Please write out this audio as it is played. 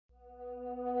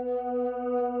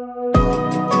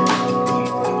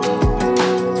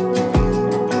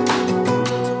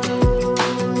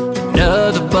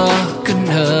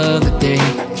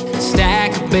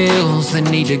bills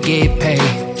that need to get paid.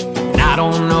 And I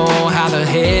don't know how the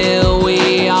hell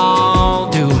we all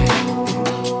do it.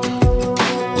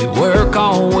 We work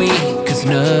all week cause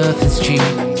nothing's cheap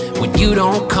when you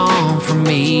don't come from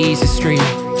easy street.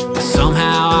 But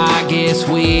somehow I guess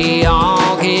we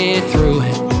all get through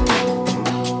it.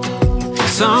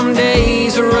 Some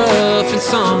days are rough and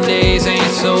some days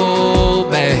ain't so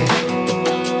bad.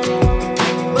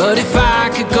 But if I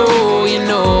could go, you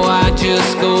know I'd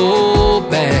just go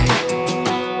back.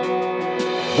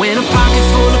 When a pocket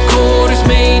full of quarters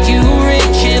made you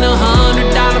rich and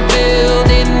 $100 bill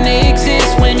didn't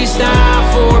exist when you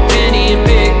stopped for a penny and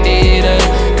picked it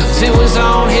up. Cause it was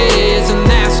on heads and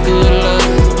that's good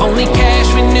luck. Only cash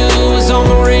we knew was on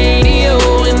the radio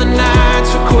and the nights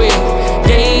were quick.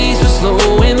 Days were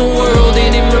slow and the world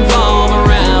didn't revolve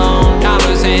around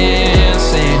dollars and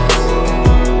cents.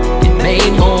 It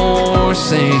made more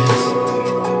sense.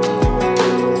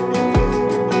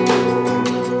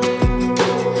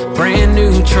 Brand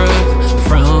new truck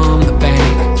from the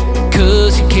bank,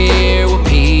 cause you care what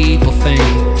people think.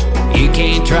 You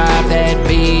can't drive that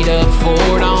beat up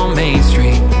Ford on Main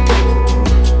Street.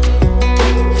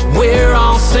 We're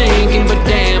all sinking, but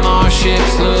damn, our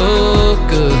ships look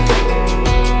good.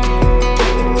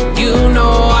 You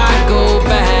know I'd go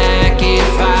back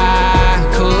if I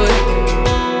could.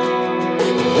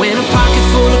 When a pocket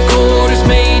full of quarters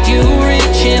made you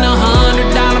rich and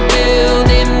 $100 bill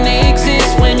didn't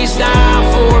exist when you stopped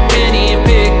for a penny and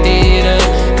picked it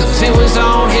up. Cause it was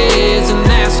on heads and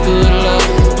that's good luck.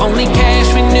 Only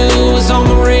cash we knew was on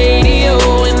the radio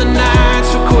and the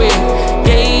nights were quick.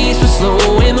 Days were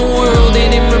slow and the world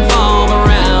didn't revolve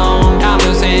around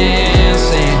dollars and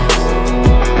cents.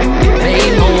 It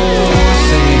made more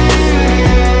sense.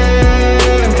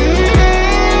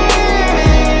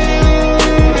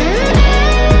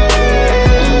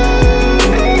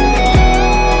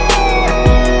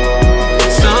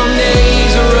 Some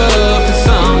days are rough and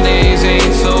some days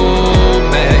ain't so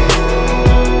bad.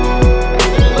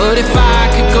 But if I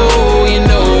could go, you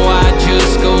know I'd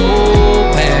just go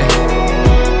back.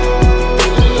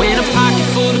 When a pocket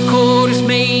full of quarters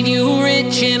made you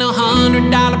rich and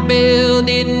 $100 bill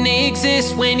didn't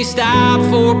exist when you stopped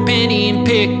for a penny and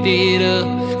picked it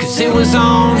up. Cause it was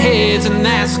on heads and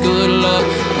that's good luck.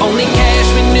 Only cash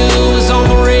we knew was on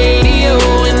the radio